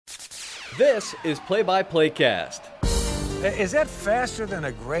This is Play-by-Play Cast, Is that faster than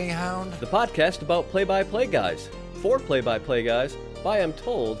a Greyhound? the podcast about play-by-play guys, for play-by-play guys, by, I'm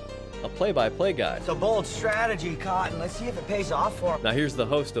told, a play-by-play guy. It's a bold strategy, Cotton. Let's see if it pays off for him. Now here's the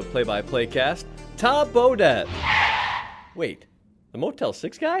host of Play-by-Play Cast, Tom Bodett. Wait, the Motel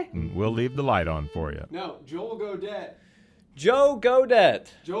 6 guy? We'll leave the light on for you. No, Joel Godet. Joe Godet.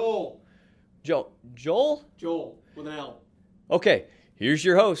 Joel Joel? with an L. Okay, here's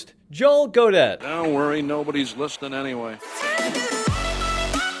your host, Joel Godet. Don't worry, nobody's listening anyway.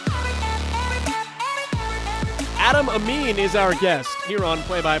 Adam Amin is our guest here on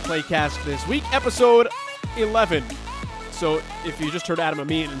Play-by-Play Cast this week, episode 11. So if you just heard Adam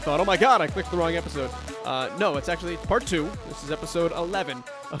Amin and thought, oh my god, I clicked the wrong episode. No, it's actually part 2. This is episode 11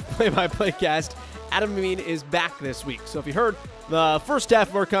 of Play-by-Play Cast. Adam Amin is back this week. So if you heard the first half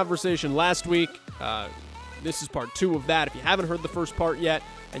of our conversation last week, this is part 2 of that. If you haven't heard the first part yet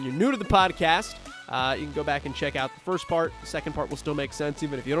and you're new to the podcast, you can go back and check out the first part. The second part will still make sense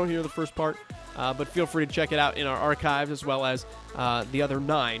even if you don't hear the first part. But feel free to check it out in our archives as well as the other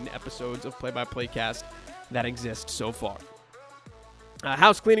 9 episodes of Play-by-Play Cast that exist so far.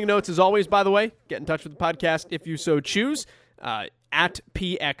 House cleaning notes as always, by the way. Get in touch with the podcast if you so choose. At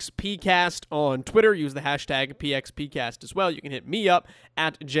PXPcast on Twitter. Use the hashtag PXPcast as well. You can hit me up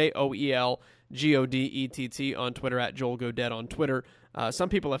at JoelGodett on Twitter, at Joel Godet on Twitter. Some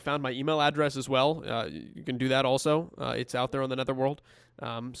people have found my email address as well. You can do that also. It's out there on the netherworld.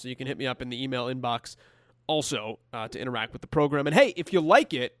 So you can hit me up in the email inbox also to interact with the program. And hey, if you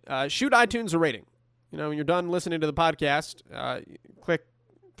like it, shoot iTunes a rating. You know, when you're done listening to the podcast, click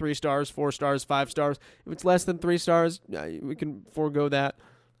 3 stars, 4 stars, 5 stars. If it's less than 3 stars, we can forego that.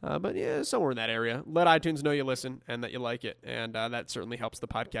 But yeah, somewhere in that area. Let iTunes know you listen and that you like it. And that certainly helps the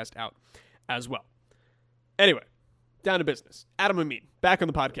podcast out as well. Anyway, down to business. Adam Amin, back on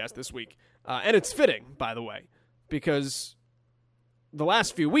the podcast this week. And it's fitting, by the way, because the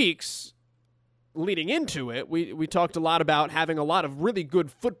last few weeks leading into it, we talked a lot about having a lot of really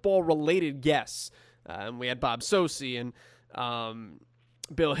good football-related guests. And we had Bob Socci and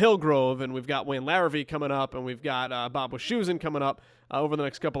Bill Hillgrove, and we've got Wayne Larrivee coming up, and we've got Bob Wischusen coming up over the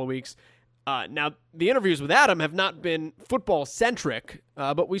next couple of weeks. Now, the interviews with Adam have not been football-centric,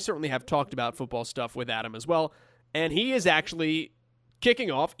 but we certainly have talked about football stuff with Adam as well. And he is actually kicking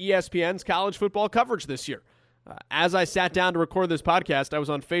off ESPN's college football coverage this year. As I sat down to record this podcast, I was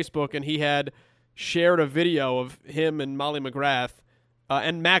on Facebook, and he had shared a video of him and Molly McGrath,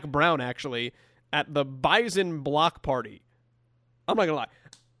 and Mac Brown, actually, at the Bison Block Party. I'm not going to lie.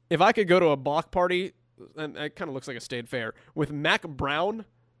 If I could go to a block party, and it kind of looks like a state fair, with Mac Brown,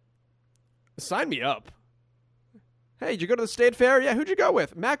 sign me up. Hey, did you go to the state fair? Yeah, who'd you go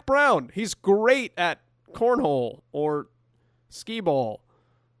with? Mac Brown. He's great at cornhole or skee ball.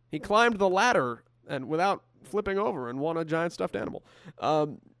 He climbed the ladder and without flipping over and won a giant stuffed animal.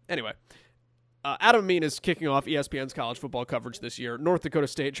 Anyway. Adam Amin is kicking off ESPN's college football coverage this year. North Dakota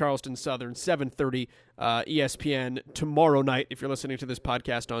State, Charleston Southern, 7:30 ESPN tomorrow night if you're listening to this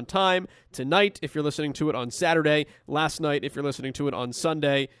podcast on time. Tonight if you're listening to it on Saturday. Last night if you're listening to it on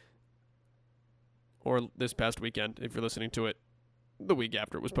Sunday. Or this past weekend if you're listening to it the week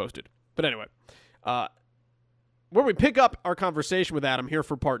after it was posted. But anyway, where we pick up our conversation with Adam here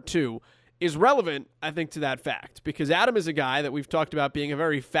for part 2 is relevant, I think, to that fact, because Adam is a guy that we've talked about being a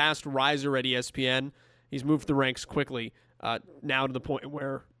very fast riser at ESPN. He's moved the ranks quickly now to the point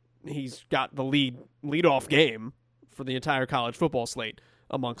where he's got the lead-off game for the entire college football slate,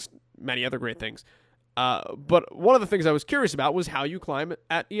 amongst many other great things. But one of the things I was curious about was how you climb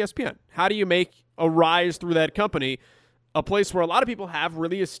at ESPN. How do you make a rise through that company, a place where a lot of people have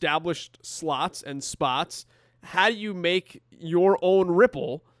really established slots and spots? How do you make your own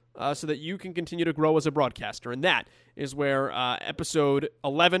ripple so that you can continue to grow as a broadcaster? And that is where episode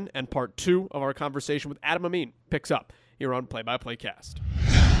 11 and part 2 of our conversation with Adam Amin picks up here on Play-by-Play Cast.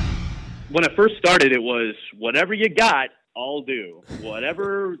 When I first started, it was whatever you got, I'll do.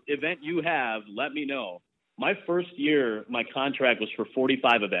 Whatever event you have, let me know. My first year, my contract was for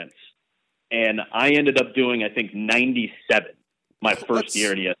 45 events, and I ended up doing, I think, 97 my first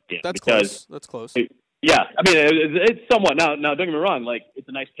year at ESPN. That's close. That's close. Yeah, I mean, it's somewhat. Now, don't get me wrong. Like, it's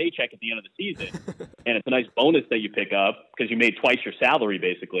a nice paycheck at the end of the season, and it's a nice bonus that you pick up because you made twice your salary,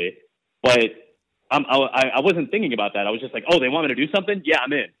 basically. But I wasn't thinking about that. I was just like, oh, they want me to do something? Yeah,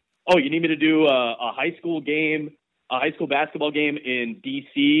 I'm in. Oh, you need me to do a high school game, a high school basketball game in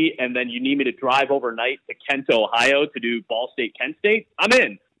D.C., and then you need me to drive overnight to Kent, Ohio to do Ball State, Kent State? I'm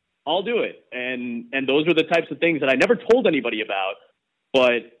in. I'll do it. And those are the types of things that I never told anybody about,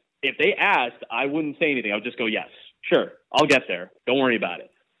 but if they asked, I wouldn't say anything. I would just go, yes, sure, I'll get there. Don't worry about it.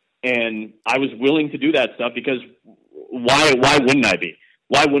 And I was willing to do that stuff because why wouldn't I be?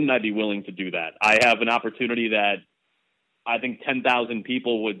 Why wouldn't I be willing to do that? I have an opportunity that I think 10,000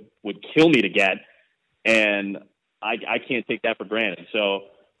 people would kill me to get, and I can't take that for granted. So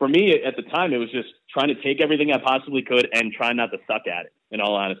for me at the time, it was just trying to take everything I possibly could and try not to suck at it, in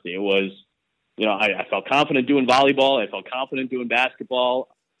all honesty. It was, I felt confident doing volleyball. I felt confident doing basketball.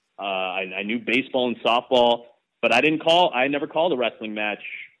 I knew baseball and softball, but I never called a wrestling match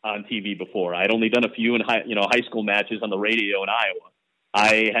on TV before. I'd only done a few in high school matches on the radio in Iowa.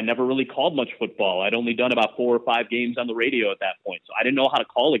 I had never really called much football. I'd only done about 4 or 5 games on the radio at that point. So I didn't know how to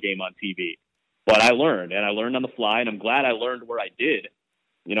call a game on TV, but I learned on the fly, and I'm glad I learned where I did.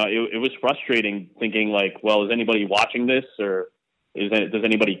 It was frustrating thinking like, well, is anybody watching this, or does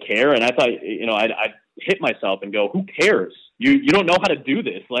anybody care? And I thought, I'd hit myself and go, who cares? You don't know how to do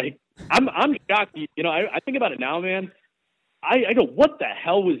this. Like, I'm shocked. I think about it now, man. I go, what the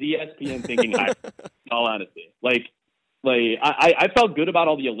hell was ESPN thinking? In all honesty, I felt good about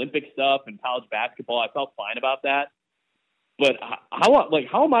all the Olympic stuff and college basketball. I felt fine about that. But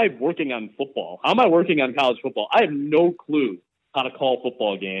how am I working on football? How am I working on college football? I have no clue how to call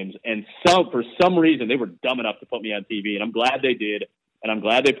football games. And for some reason, they were dumb enough to put me on TV. And I'm glad they did. And I'm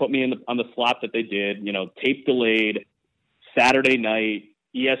glad they put me on the slot that they did. Tape delayed, Saturday night,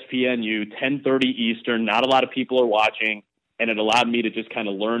 ESPNU, 10:30 Eastern. Not a lot of people are watching. And it allowed me to just kind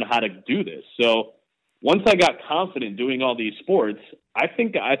of learn how to do this. So once I got confident doing all these sports, I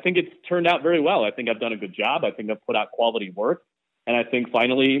think it's turned out very well. I think I've done a good job. I think I've put out quality work. And I think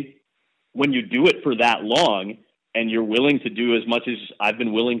finally, when you do it for that long and you're willing to do as much as I've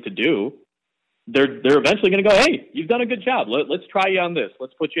been willing to do, they're eventually going to go, hey, you've done a good job. Let's try you on this.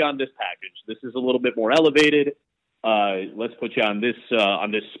 Let's put you on this package. This is a little bit more elevated. Let's put you on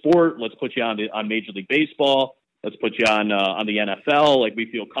this sport. Let's put you on Major League Baseball. Let's put you on the NFL. Like, we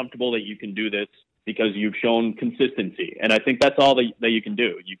feel comfortable that you can do this because you've shown consistency. And I think that's all that you can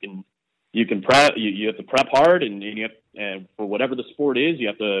do. You can prep. You have to prep hard, and for whatever the sport is, you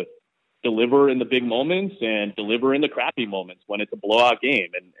have to deliver in the big moments and deliver in the crappy moments when it's a blowout game,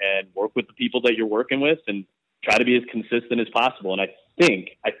 and work with the people that you're working with and try to be as consistent as possible. And I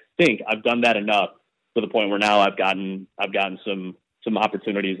think I've done that enough to the point where now I've gotten some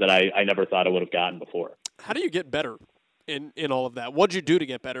opportunities that I never thought I would have gotten before. How do you get better in all of that? What'd you do to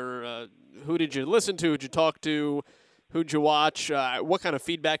get better? Who did you listen to? Who'd you talk to? Who'd you watch? What kind of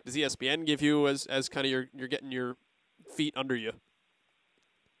feedback does ESPN give you as kind of you're getting your feet under you?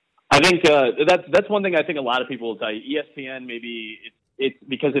 I think that's one thing I think a lot of people will tell you. ESPN, maybe it's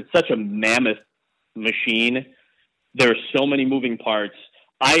because it's such a mammoth machine. There are so many moving parts.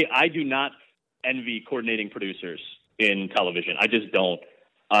 I do not envy coordinating producers in television. I just don't.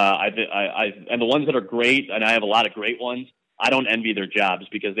 And the ones that are great, and I have a lot of great ones, I don't envy their jobs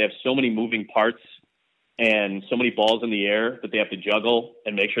because they have so many moving parts and so many balls in the air that they have to juggle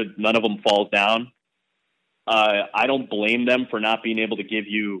and make sure none of them falls down. I don't blame them for not being able to give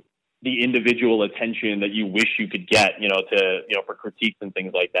you the individual attention that you wish you could get, for critiques and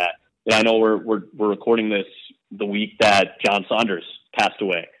things like that. And I know we're recording this the week that John Saunders passed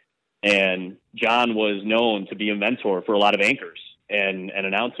away, and John was known to be a mentor for a lot of anchors and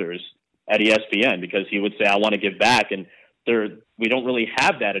announcers at ESPN because he would say, I want to give back. And we don't really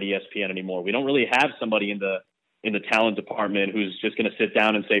have that at ESPN anymore. We don't really have somebody in the talent department who's just going to sit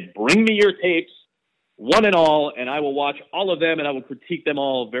down and say, bring me your tapes, one and all, and I will watch all of them and I will critique them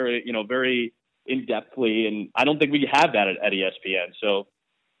all very in-depthly. And I don't think we have that at ESPN. So,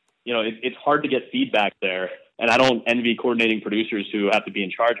 it's hard to get feedback there. And I don't envy coordinating producers who have to be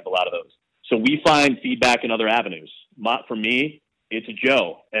in charge of a lot of those. So we find feedback in other avenues. For me, it's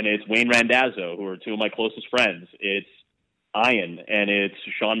Joe and it's Wayne Randazzo, who are two of my closest friends. It's Ian and it's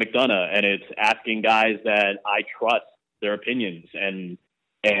Sean McDonough, and it's asking guys that I trust their opinions and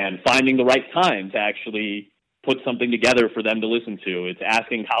finding the right time to actually put something together for them to listen to. It's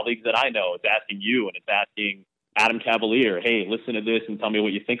asking colleagues that I know. It's asking you, and it's asking Adam Cavalier, hey, listen to this and tell me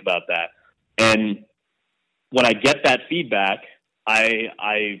what you think about that. And when I get that feedback,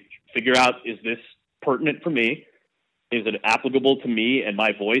 I figure out, is this pertinent for me? Is it applicable to me and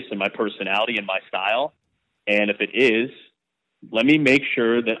my voice and my personality and my style? And if it is, let me make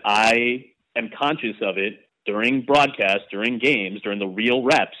sure that I am conscious of it during broadcasts, during games, during the real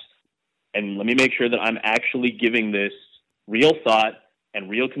reps. And let me make sure that I'm actually giving this real thought and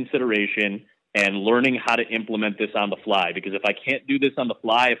real consideration and learning how to implement this on the fly. Because if I can't do this on the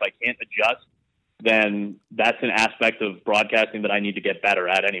fly, if I can't adjust, then that's an aspect of broadcasting that I need to get better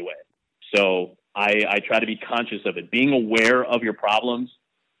at anyway. So I try to be conscious of it. Being aware of your problems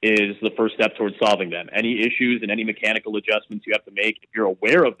is the first step towards solving them. Any issues and any mechanical adjustments you have to make, if you're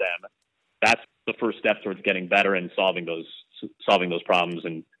aware of them, that's the first step towards getting better and solving those problems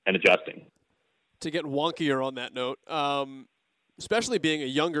and adjusting. To get wonkier on that note, especially being a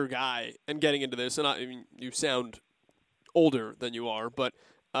younger guy and getting into this, and I mean, you sound older than you are, but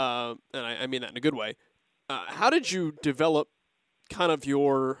and I mean that in a good way. How did you develop kind of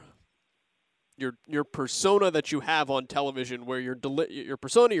your persona that you have on television, where your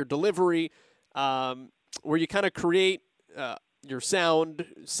persona, your delivery, where you kind of create your sound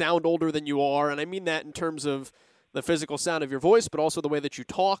older than you are, and I mean that in terms of the physical sound of your voice, but also the way that you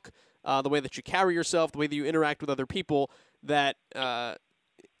talk, the way that you carry yourself, the way that you interact with other people. That I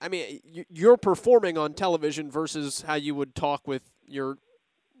mean, you're performing on television versus how you would talk with your,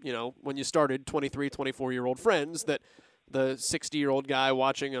 when you started 23, 24-year-old friends that the 60-year-old guy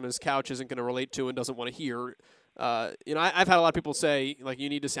watching on his couch isn't going to relate to and doesn't want to hear. I've had a lot of people say, like, you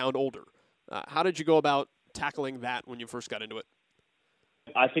need to sound older. How did you go about tackling that when you first got into it?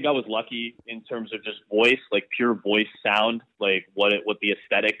 I think I was lucky in terms of just voice, like pure voice sound, like what the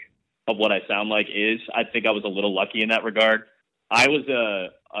aesthetic of what I sound like is. I think I was a little lucky in that regard. I was a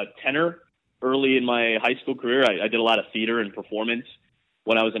tenor early in my high school career. I did a lot of theater and performance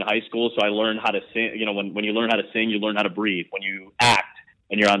when I was in high school, so I learned how to sing. When you learn how to sing, you learn how to breathe. When you act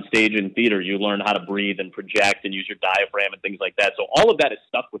and you're on stage in theater, you learn how to breathe and project and use your diaphragm and things like that. So all of that has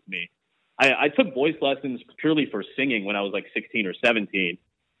stuck with me. I took voice lessons purely for singing when I was like 16 or 17,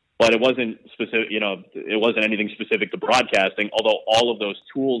 but it wasn't specific. It wasn't anything specific to broadcasting. Although all of those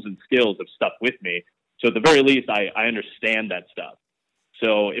tools and skills have stuck with me. So at the very least, I understand that stuff.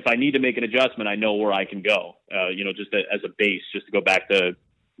 So if I need to make an adjustment, I know where I can go. Just as a base, just to go back to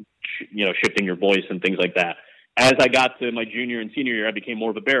shifting your voice and things like that. As I got to my junior and senior year, I became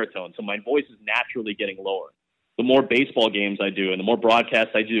more of a baritone, so my voice is naturally getting lower. The more baseball games I do, and the more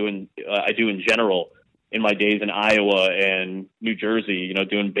broadcasts I do in general in my days in Iowa and New Jersey,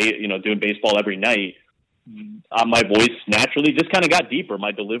 doing baseball every night, my voice naturally just kind of got deeper.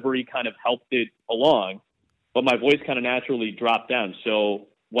 My delivery kind of helped it along, but my voice kind of naturally dropped down. So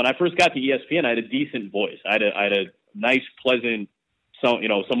when I first got to ESPN, I had a decent voice. I had a nice, pleasant,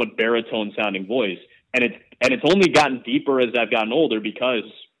 somewhat baritone sounding voice, and it's only gotten deeper as I've gotten older because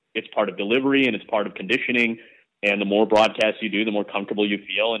it's part of delivery and it's part of conditioning. And the more broadcasts you do, the more comfortable you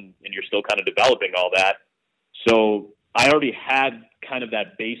feel, and you're still kind of developing all that. So I already had kind of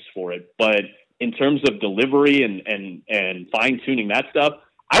that base for it. But in terms of delivery and fine-tuning that stuff,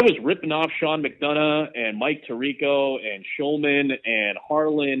 I was ripping off Sean McDonough and Mike Tirico and Shulman and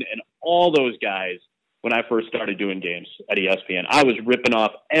Harlan and all those guys when I first started doing games at ESPN. I was ripping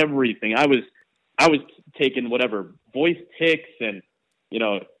off everything. I was taking whatever voice ticks and,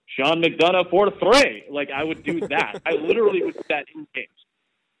 Sean McDonough 4-3. Like, I would do that. I literally would do that in games.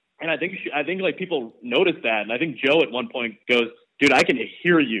 And I think like people noticed that. And I think Joe at one point goes, dude, I can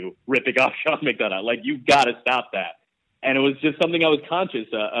hear you ripping off Sean McDonough. Like, you've got to stop that. And it was just something I was conscious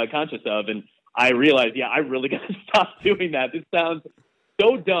of. And I realized, I really got to stop doing that. This sounds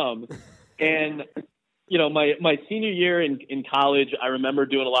so dumb. And, my senior year in college, I remember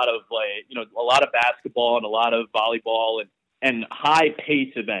doing a lot of basketball and a lot of volleyball and high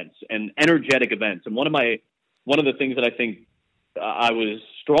pace events and energetic events. And one of the things that I think I was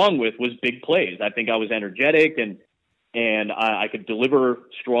strong with was big plays. I think I was energetic and I could deliver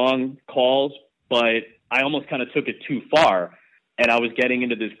strong calls, but I almost kind of took it too far. And I was getting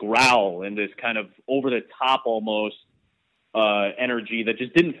into this growl and this kind of over the top almost energy that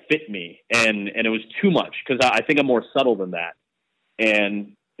just didn't fit me. And it was too much because I think I'm more subtle than that.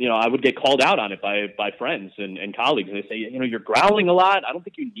 And, I would get called out on it by friends and colleagues. And they say, you're growling a lot. I don't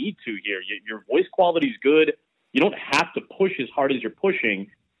think you need to here. Your voice quality is good. You don't have to push as hard as you're pushing.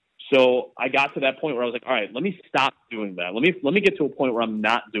 So I got to that point where I was like, all right, let me stop doing that. Let me get to a point where I'm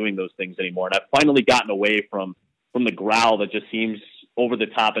not doing those things anymore. And I've finally gotten away from the growl that just seems over the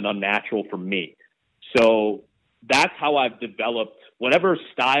top and unnatural for me. So that's how I've developed whatever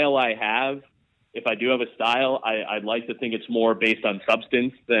style I have. If I do have a style, I'd like to think it's more based on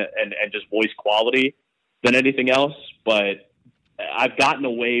substance and just voice quality than anything else. But I've gotten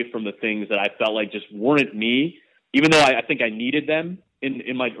away from the things that I felt like just weren't me, even though I think I needed them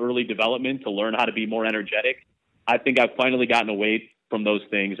in my early development to learn how to be more energetic. I think I've finally gotten away from those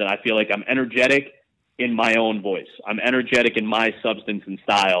things, and I feel like I'm energetic in my own voice. I'm energetic in my substance and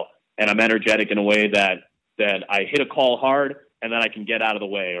style, and I'm energetic in a way that I hit a call hard and then I can get out of the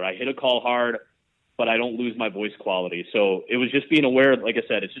way, or I hit a call hard but I don't lose my voice quality. So it was just being aware, like I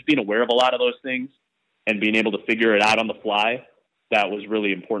said, it's just being aware of a lot of those things and being able to figure it out on the fly. That was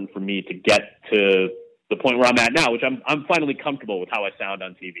really important for me to get to the point where I'm at now, which I'm finally comfortable with how I sound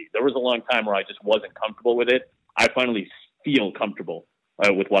on TV. There was a long time where I just wasn't comfortable with it. I finally feel comfortable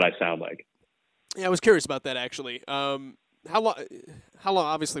with what I sound like. Yeah, I was curious about that actually. How long?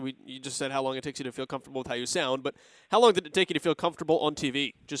 Obviously, you just said how long it takes you to feel comfortable with how you sound, but how long did it take you to feel comfortable on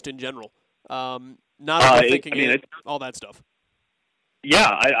TV, just in general? Not overthinking all that stuff. Yeah,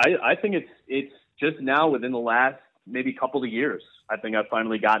 I think it's just now within the last maybe couple of years. I think I've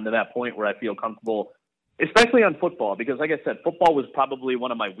finally gotten to that point where I feel comfortable, especially on football, because like I said, football was probably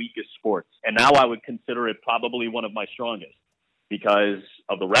one of my weakest sports, and now I would consider it probably one of my strongest because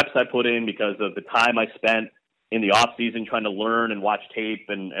of the reps I put in, because of the time I spent in the off season trying to learn and watch tape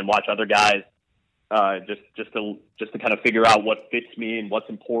and watch other guys, just to kind of figure out what fits me and what's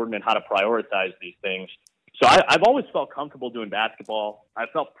important and how to prioritize these things. So I've always felt comfortable doing basketball. I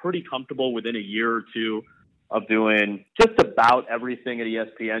felt pretty comfortable within a year or two of doing just about everything at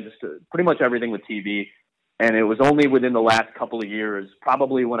ESPN, pretty much everything with TV. And it was only within the last couple of years,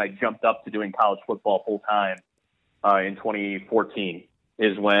 probably when I jumped up to doing college football full time in 2014.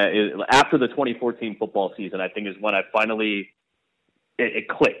 After the 2014 football season, I think is when I finally, it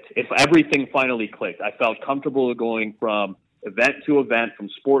clicked. If everything finally clicked, I felt comfortable going from event to event, from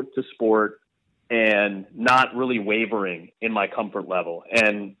sport to sport, and not really wavering in my comfort level.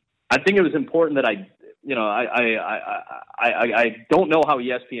 And I think it was important that I don't know how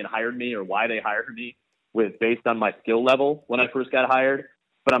ESPN hired me or why they hired me based on my skill level when I first got hired,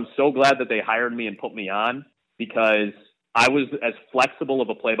 but I'm so glad that they hired me and put me on, because I was as flexible of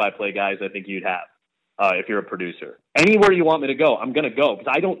a play-by-play guy as I think you'd have if you're a producer. Anywhere you want me to go, I'm going to go,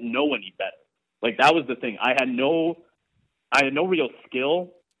 because I don't know any better. Like, that was the thing. I had no real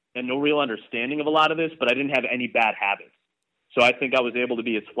skill and no real understanding of a lot of this, but I didn't have any bad habits. So I think I was able to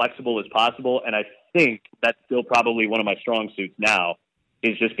be as flexible as possible, and I think that's still probably one of my strong suits now,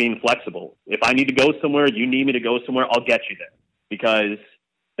 is just being flexible. If I need to go somewhere, you need me to go somewhere, I'll get you there, because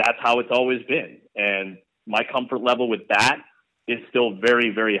that's how it's always been. And my comfort level with that is still very,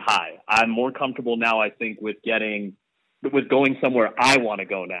 very high. I'm more comfortable now, I think, with going somewhere I want to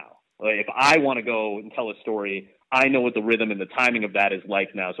go now. Like, if I want to go and tell a story, I know what the rhythm and the timing of that is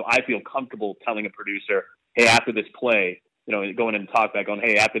like now. So I feel comfortable telling a producer, hey, after this play, going in and talk back on,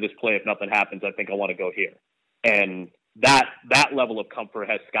 hey, after this play, if nothing happens, I think I want to go here. And that level of comfort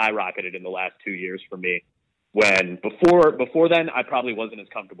has skyrocketed in the last 2 years for me, when before then, I probably wasn't as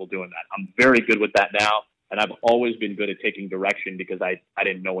comfortable doing that. I'm very good with that now, and I've always been good at taking direction because I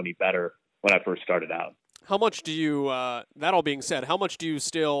didn't know any better when I first started out. How much do you, that all being said, how much do you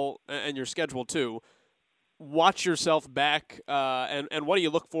still, and your schedule too, watch yourself back, and what do you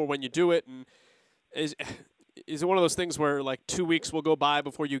look for when you do it? And is it one of those things where, like, 2 weeks will go by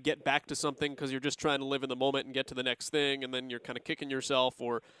before you get back to something because you're just trying to live in the moment and get to the next thing, and then you're kind of kicking yourself?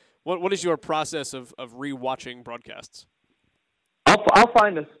 Or what is your process of re-watching broadcasts? I'll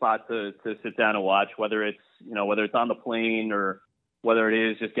find a spot to sit down and watch, whether it's on the plane or whether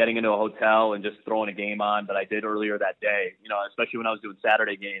it is just getting into a hotel and just throwing a game on that I did earlier that day, especially when I was doing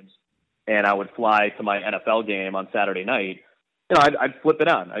Saturday games and I would fly to my NFL game on Saturday night. I'd flip it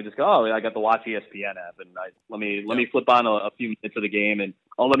on. I just go, I got the Watch ESPN app, and let me flip on a few minutes of the game, and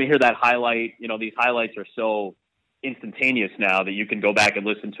let me hear that highlight. These highlights are so instantaneous now that you can go back and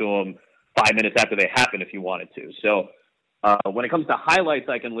listen to them 5 minutes after they happen if you wanted to. So when it comes to highlights,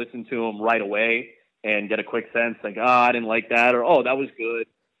 I can listen to them right away and get a quick sense, like, I didn't like that, or, that was good.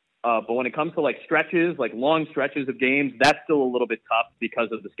 But when it comes to, like, stretches, like long stretches of games, that's still a little bit tough because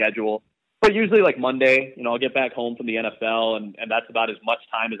of the schedule. But usually, like, Monday, I'll get back home from the NFL, and that's about as much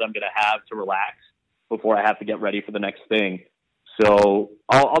time as I'm going to have to relax before I have to get ready for the next thing. So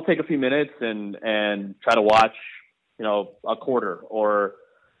I'll take a few minutes and try to watch, a quarter,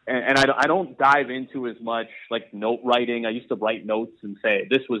 and I don't dive into as much, like, note writing. I used to write notes and say,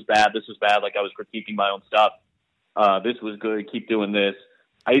 this was bad, like I was critiquing my own stuff. This was good, keep doing this.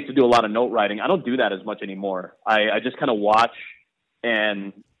 I used to do a lot of note writing. I don't do that as much anymore. I just kind of watch,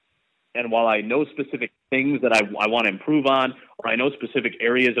 and while I know specific things that I want to improve on, or I know specific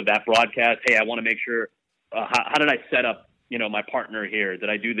areas of that broadcast, hey, I want to make sure, how did I set up, my partner here? Did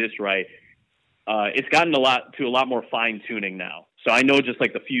I do this right? It's gotten a lot more fine tuning now. So I know just,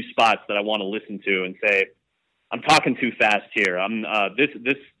 like, the few spots that I want to listen to and say, I'm talking too fast here.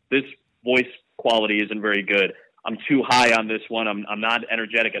 This voice quality isn't very good. I'm too high on this one. I'm not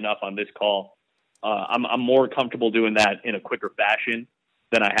energetic enough on this call. I'm more comfortable doing that in a quicker fashion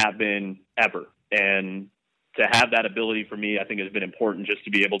than I have been ever. And to have that ability for me, I think, has been important, just to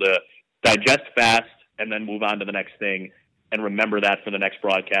be able to digest fast and then move on to the next thing and remember that for the next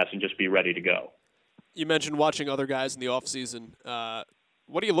broadcast and just be ready to go. You mentioned watching other guys in the off season.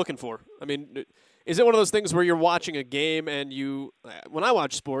 What are you looking for? I mean, Is it one of those things where you're watching a game and when I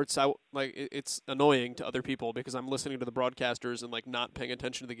watch sports, it's annoying to other people because I'm listening to the broadcasters and like not paying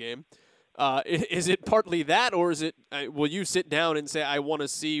attention to the game. Is it partly that, or is it, will you sit down and say, I want to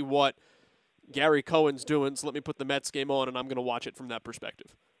see what Gary Cohen's doing, so let me put the Mets game on and I'm going to watch it from that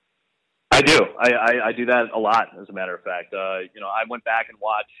perspective? I do. I do that a lot, as a matter of fact. I went back and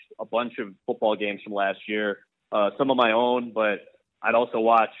watched a bunch of football games from last year, some of my own, but I'd also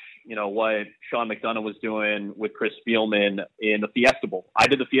watch, what Sean McDonough was doing with Chris Spielman in the Fiesta Bowl. I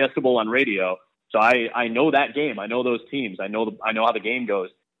did the Fiesta Bowl on radio, so I know that game. I know those teams. I know how the game goes.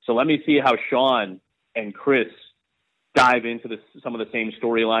 So let me see how Sean and Chris dive into some of the same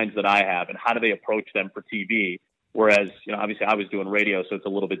storylines that I have, and how do they approach them for TV. Whereas, obviously I was doing radio, so it's a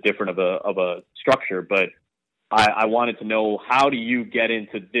little bit different of a structure, but I wanted to know, how do you get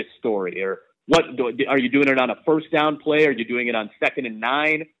into this story? Or are you doing it on a first down play? Are you doing it on 2nd and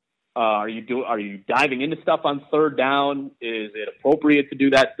 9? Are you diving into stuff on 3rd down? Is it appropriate to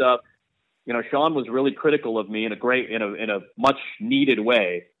do that stuff? Sean was really critical of me in a much needed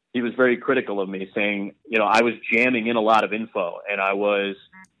way. He was very critical of me, saying, I was jamming in a lot of info, and I was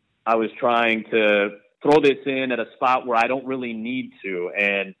trying to throw this in at a spot where I don't really need to.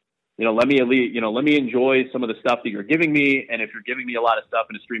 And, let me enjoy some of the stuff that you're giving me. And if you're giving me a lot of stuff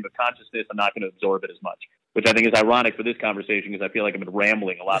in a stream of consciousness, I'm not going to absorb it as much, which I think is ironic for this conversation, because I feel like I've been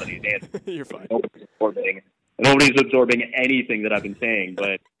rambling a lot of these answers. You're fine. Nobody's absorbing anything that I've been saying,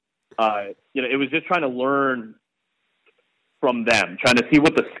 but, it was just trying to learn from them, trying to see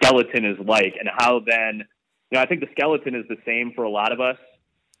what the skeleton is like, and how then, I think the skeleton is the same for a lot of us.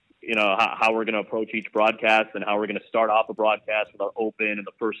 How we're going to approach each broadcast, and how we're going to start off a broadcast with our open in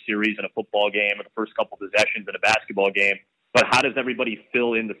the first series in a football game, or the first couple possessions in a basketball game. But how does everybody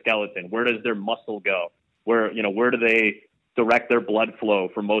fill in the skeleton? Where does their muscle go? Where do they direct their blood flow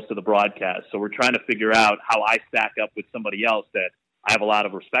for most of the broadcast? So we're trying to figure out how I stack up with somebody else that I have a lot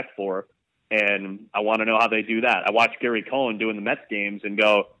of respect for, and I want to know how they do that. I watch Gary Cohen doing the Mets games and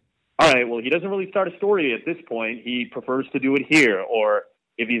go, all right, well, he doesn't really start a story at this point. He prefers to do it here. Or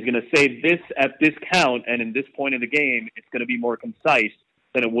if he's going to say this at this count and in this point in the game, it's going to be more concise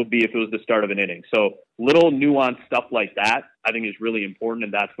than it would be if it was the start of an inning. So little nuanced stuff like that, I think, is really important,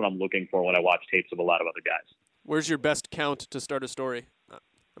 and that's what I'm looking for when I watch tapes of a lot of other guys. Where's your best count to start a story?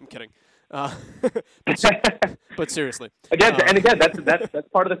 I'm kidding. But seriously. Again, that's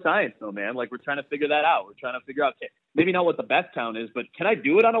part of the science, though, man. Like, we're trying to figure that out. We're trying to figure out, maybe not what the best count is, but can I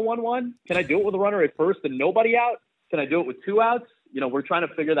do it on a 1-1? Can I do it with a runner at first and nobody out? Can I do it with 2 outs? We're trying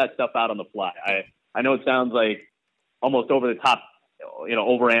to figure that stuff out on the fly. I know it sounds like almost over the top,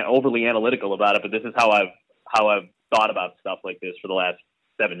 overly analytical about it, but this is how I've thought about stuff like this for the last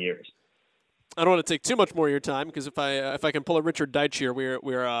 7 years. I don't want to take too much more of your time, because if I can pull a Richard Deitch here, we're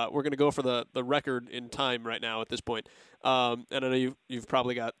going to go for the record in time right now at this point. And I know you've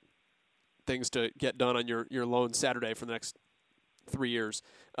probably got things to get done on your lone Saturday for the next 3 years.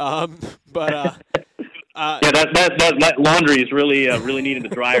 But that laundry is really needing the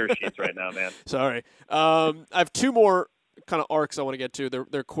dryer sheets right now, man. Sorry. I have 2 more kind of arcs I want to get to.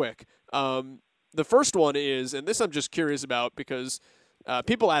 They're quick. The first one is, and this I'm just curious about, because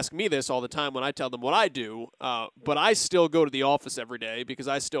people ask me this all the time when I tell them what I do, but I still go to the office every day because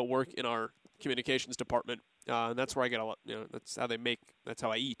I still work in our communications department, and that's where I get a lot. That's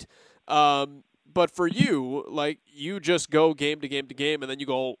how I eat. But for you, like, you just go game to game to game, and then you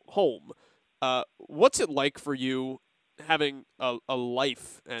go home. What's it like for you having a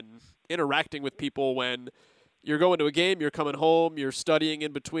life and interacting with people when you're going to a game, you're coming home, you're studying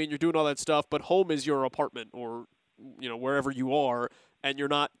in between, you're doing all that stuff, but home is your apartment or wherever you are, and you're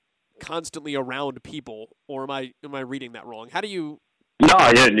not constantly around people? Or am I reading that wrong? How do you? No,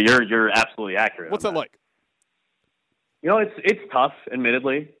 you're absolutely accurate. What's that like? It's tough,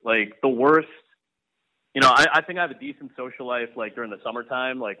 admittedly. Like, the worst. I think I have a decent social life, like, during the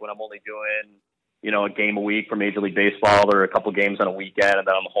summertime, like when I'm only doing, a game a week for Major League Baseball, or a couple games on a weekend, and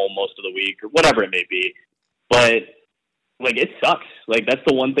then I'm home most of the week, or whatever it may be. But, like, it sucks. Like, that's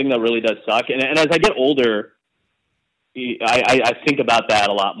the one thing that really does suck. And as I get older, I think about that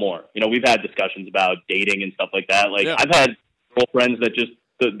a lot more. We've had discussions about dating and stuff like that. Like, yeah. I've had girlfriends that just,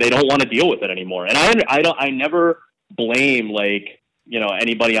 they don't want to deal with it anymore. And I never blame, like,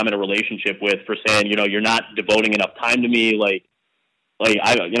 anybody I'm in a relationship with for saying, you're not devoting enough time to me. I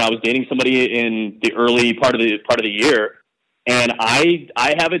was dating somebody in the early part of the year, and I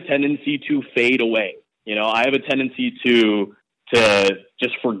have a tendency to fade away. I have a tendency to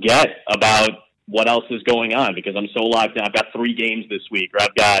just forget about what else is going on because I'm so locked in. I've got 3 games this week, or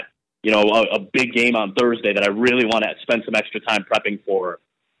I've got, a big game on Thursday that I really want to spend some extra time prepping for.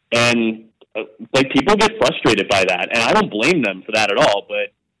 And like people get frustrated by that, and I don't blame them for that at all.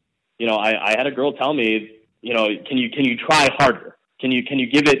 But I had a girl tell me, can you try harder? Can you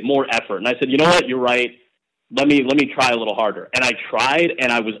give it more effort? And I said, you know what, you're right. Let me try a little harder. And I tried,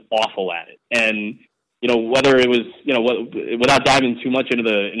 and I was awful at it. And whether it was without diving too much into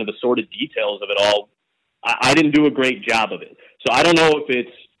the sordid details of it all, I didn't do a great job of it. So I don't know if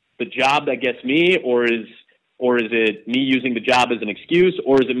it's the job that gets me, or is it me using the job as an excuse,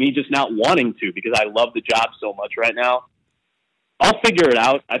 or is it me just not wanting to because I love the job so much right now? I'll figure it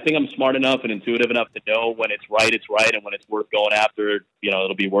out. I think I'm smart enough and intuitive enough to know when it's right, and when it's worth going after,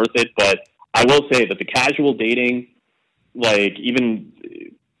 it'll be worth it. But I will say that the casual dating, like even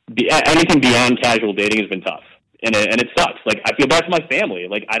anything beyond casual dating, has been tough, and it sucks. Like I feel bad for my family.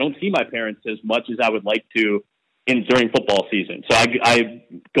 Like I don't see my parents as much as I would like to during football season. So I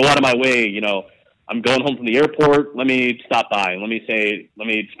go out of my way. I'm going home from the airport. Let me stop by and let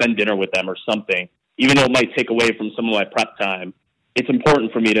me spend dinner with them or something. Even though it might take away from some of my prep time, it's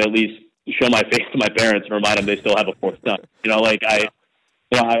important for me to at least show my face to my parents and remind them they still have a fourth son. I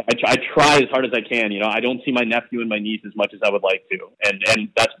try as hard as I can. I don't see my nephew and my niece as much as I would like to, and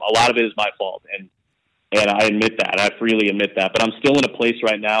that's a lot of it is my fault, and I admit that. I freely admit that. But I'm still in a place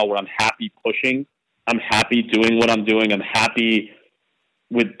right now where I'm happy pushing. I'm happy doing what I'm doing. I'm happy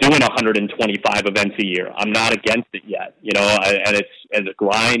with doing 125 events a year. I'm not against it yet, and it's as a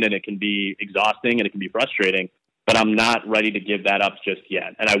grind, and it can be exhausting and it can be frustrating. But I'm not ready to give that up just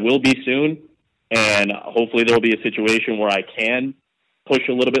yet, and I will be soon. And hopefully there will be a situation where I can push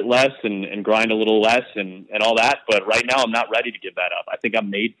a little bit less and grind a little less and all that. But right now I'm not ready to give that up. I think I'm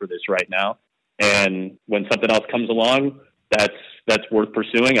made for this right now. And when something else comes along that's worth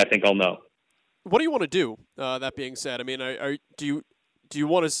pursuing, I think I'll know. What do you want to do? That being said, I mean, do you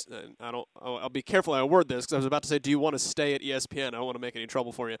want to? I'll be careful how I word this because I was about to say, do you want to stay at ESPN? I don't want to make any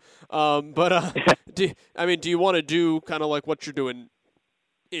trouble for you. Do you want to do kind of like what you're doing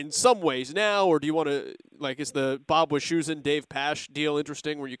in some ways now, or do you want to, like, is the Bob Wischusen, Dave Pasch deal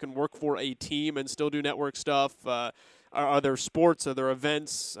interesting where you can work for a team and still do network stuff? Are there sports? Are there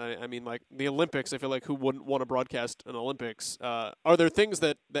events? I mean, like the Olympics, I feel like who wouldn't want to broadcast an Olympics? Are there things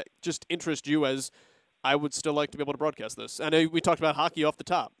that just interest you as I would still like to be able to broadcast this? I know we talked about hockey off the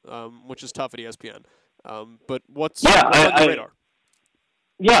top, which is tough at ESPN. But what's on the radar?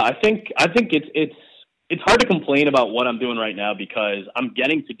 Yeah, I think it's hard to complain about what I'm doing right now because I'm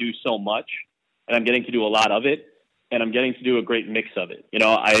getting to do so much, and I'm getting to do a lot of it, and I'm getting to do a great mix of it.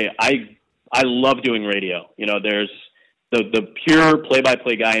 I love doing radio. There's the pure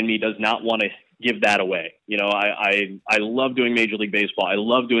play-by-play guy in me does not want to give that away. I love doing Major League Baseball. I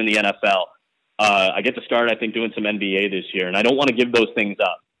love doing the NFL. I get to start, I think, doing some NBA this year, and I don't want to give those things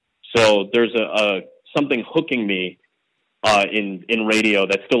up. So there's something hooking me in radio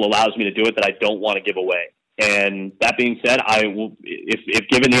that still allows me to do it that I don't want to give away. And that being said, I will, if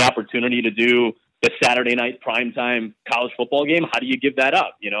given the opportunity to do the Saturday night primetime college football game, how do you give that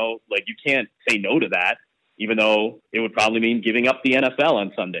up? Like you can't say no to that, even though it would probably mean giving up the NFL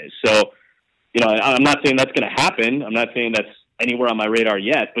on Sundays. So, I'm not saying that's going to happen. I'm not saying that's anywhere on my radar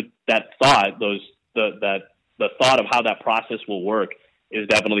yet, but that thought, the thought of how that process will work is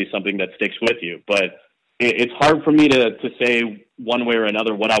definitely something that sticks with you. But it's hard for me to say one way or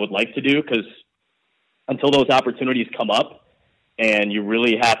another what I would like to do, because until those opportunities come up and you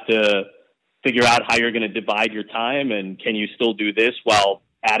really have to figure out how you're going to divide your time and can you still do this while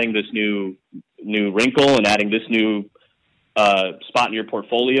adding this new wrinkle and adding this new spot in your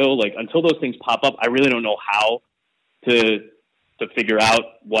portfolio, like until those things pop up, I really don't know how to figure out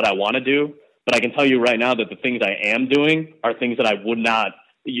what I want to do. But I can tell you right now that the things I am doing are things that I would not,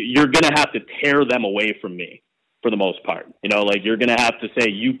 you're going to have to tear them away from me for the most part. Like you're going to have to say,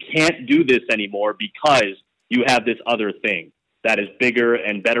 you can't do this anymore because you have this other thing that is bigger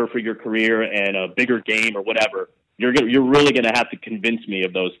and better for your career and a bigger game or whatever. You're really going to have to convince me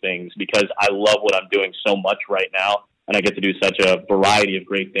of those things because I love what I'm doing so much right now. And I get to do such a variety of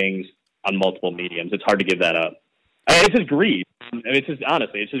great things on multiple mediums. It's hard to give that up. It's just greed.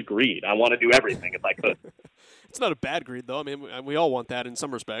 It's just greed. I want to do everything if I could. It's not a bad greed, though. I mean, we all want that in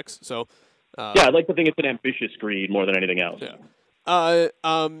some respects. So, yeah, I'd like to think it's an ambitious greed more than anything else. Yeah.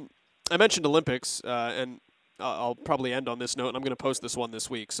 I mentioned Olympics, and I'll probably end on this note. And I'm going to post this one this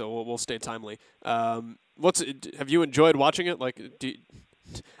week, so we'll stay timely. Have you enjoyed watching it? Like,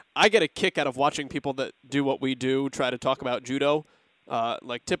 I get a kick out of watching people that do what we do, try to talk about judo.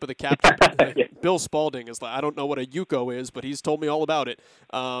 Like tip of the cap, Bill Spalding is like, I don't know what a Yuko is, but he's told me all about it.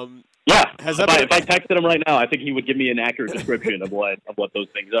 Yeah, if I texted him right now, I think he would give me an accurate description of what those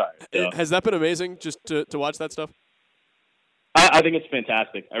things are. So. Has that been amazing just to watch that stuff? I I think it's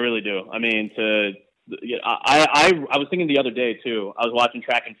fantastic. I really do. I mean, I was thinking the other day too. I was watching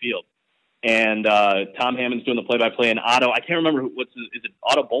track and field, and Tom Hammond's doing the play-by-play, and Otto. I can't remember is it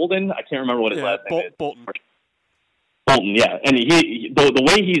Otto Bolden? I can't remember what his last name is. Bolton. Bolton, yeah. And the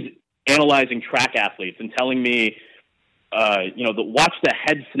way he's analyzing track athletes and telling me, watch the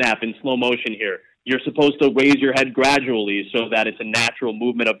head snap in slow motion here. You're supposed to raise your head gradually so that it's a natural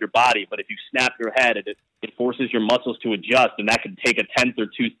movement of your body. But if you snap your head, it forces your muscles to adjust, and that could take a tenth or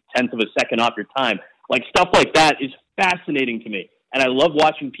 2/10 of a second off your time. Like, stuff like that is fascinating to me. And I love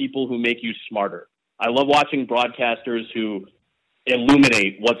watching people who make you smarter. I love watching broadcasters who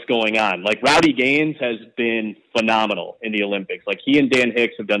illuminate what's going on. Like, Rowdy Gaines has been phenomenal in the Olympics. Like, he and Dan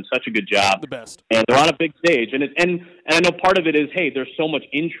Hicks have done such a good job. The best. And they're on a big stage. And I know part of it is, hey, there's so much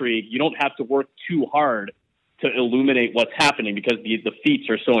intrigue. You don't have to work too hard to illuminate what's happening because the feats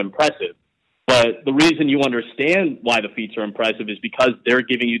are so impressive. But the reason you understand why the feats are impressive is because they're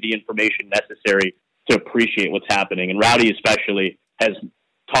giving you the information necessary to appreciate what's happening. And Rowdy especially has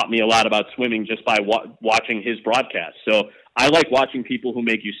taught me a lot about swimming just by watching his broadcast. So I like watching people who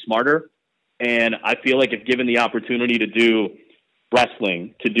make you smarter, and I feel like if given the opportunity to do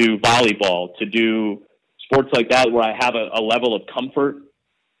wrestling, to do volleyball, to do sports like that where I have a level of comfort,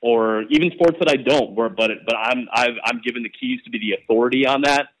 or even sports that I don't, but I'm given the keys to be the authority on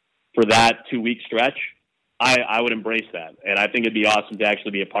that for that 2-week stretch, I would embrace that, and I think it'd be awesome to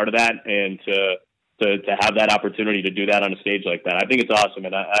actually be a part of that and to have that opportunity to do that on a stage like that. I think it's awesome,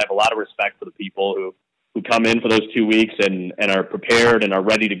 and I have a lot of respect for the people who come in for those 2 weeks and are prepared and are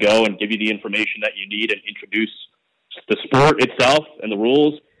ready to go and give you the information that you need and introduce the sport itself and the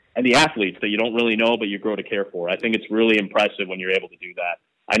rules and the athletes that you don't really know but you grow to care for. I think it's really impressive when you're able to do that.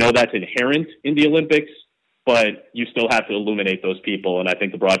 I know that's inherent in the Olympics, but you still have to illuminate those people, and I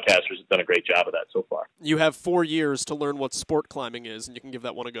think the broadcasters have done a great job of that so far. You have 4 years to learn what sport climbing is, and you can give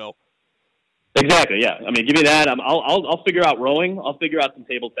that one a go. Exactly, yeah. I mean, give me that. I'll figure out rowing. I'll figure out some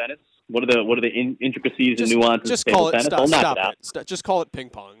table tennis. What are the intricacies and nuances of table tennis? Stop it. Just call it ping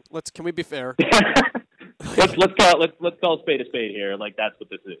pong. Can we be fair? let's call a spade here. Like, that's what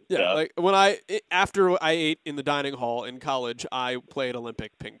this is. Yeah. So. Like after I ate in the dining hall in college, I played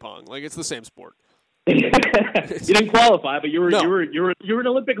Olympic ping pong. Like, it's the same sport. You didn't qualify, but you were an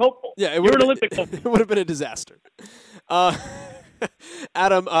Olympic hopeful. Yeah, you were an Olympic hopeful. It would have been a disaster.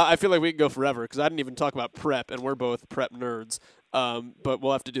 Adam, I feel like we can go forever because I didn't even talk about prep, and we're both prep nerds. But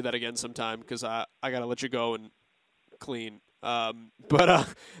we'll have to do that again sometime because I got to let you go and clean. But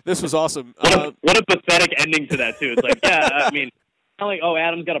this was awesome. What a pathetic ending to that, too. It's like, yeah, I mean, not like, oh,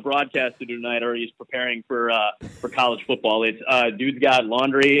 Adam's got a broadcast to do tonight or he's preparing for college football. It's dude's got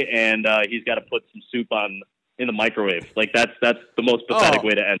laundry and he's got to put some soup in the microwave. Like, that's the most pathetic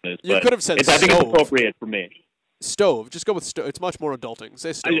way to end this. You could have said I think it's appropriate for me. Stove. Just go with stove. It's much more adulting.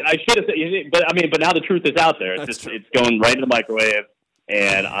 Say stove. I should have said, but now the truth is out there. It's going right in the microwave,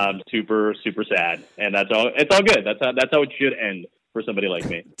 and I'm super, super sad. And that's all. It's all good. That's how it should end for somebody like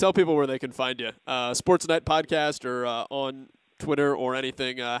me. Tell people where they can find you. Sports Night Podcast or on Twitter or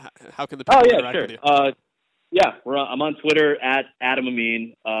anything. How can the people interact with you? I'm on Twitter at Adam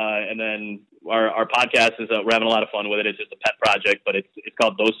Amin, and then our podcast is we're having a lot of fun with it. It's just a pet project, but it's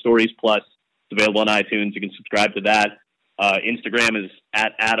called Those Stories Plus. It's available on iTunes. You can subscribe to that. Instagram is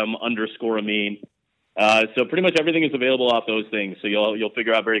at Adam_Amin. So pretty much everything is available off those things. So you'll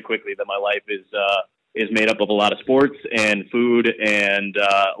figure out very quickly that my life is made up of a lot of sports and food and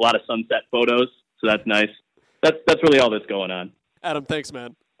a lot of sunset photos. So that's nice. That's really all that's going on. Adam, thanks,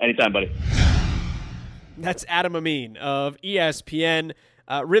 man. Anytime, buddy. That's Adam Amin of ESPN.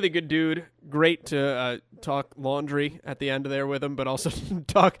 Really good dude. Great to talk laundry at the end of there with him, but also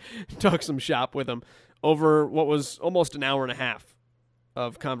talk some shop with him over what was almost an hour and a half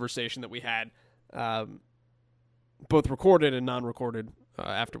of conversation that we had, both recorded and non-recorded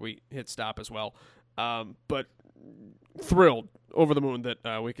after we hit stop as well. But thrilled, over the moon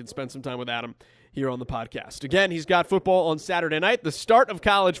that we can spend some time with Adam here on the podcast. Again, he's got football on Saturday night, the start of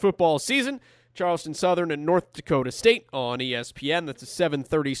college football season. Charleston Southern and North Dakota State on ESPN. That's a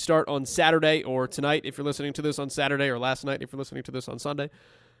 7:30 start on Saturday, or tonight if you're listening to this on Saturday, or last night if you're listening to this on Sunday.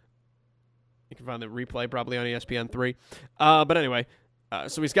 You can find the replay probably on ESPN3. But anyway,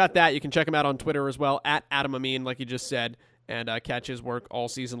 so he's got that. You can check him out on Twitter as well, at Adam Amin, like you just said, and catch his work all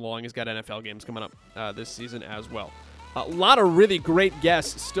season long. He's got NFL games coming up this season as well. A lot of really great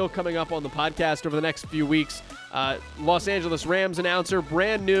guests still coming up on the podcast over the next few weeks. Los Angeles Rams announcer,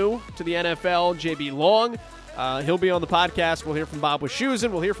 brand new to the NFL, J.B. Long. He'll be on the podcast. We'll hear from Bob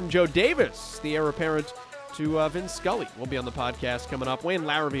Wischusen. We'll heir from Joe Davis, the heir apparent to Vince Scully. We'll be on the podcast coming up. Wayne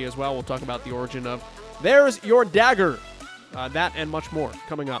Larrabee as well. We'll talk about the origin of There's Your Dagger That and much more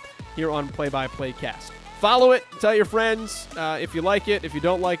coming up here on Play by Play Cast. Follow it. Tell your friends if you like it. If you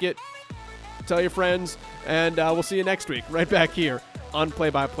don't like it, tell your friends. And we'll see you next week right back here on Play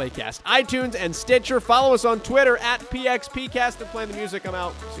by Play Cast. iTunes and Stitcher. Follow us on Twitter at PXPcast and play the music. I'm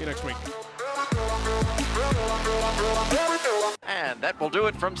out. See you next week. And that will do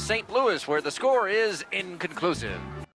it from St. Louis, where the score is inconclusive.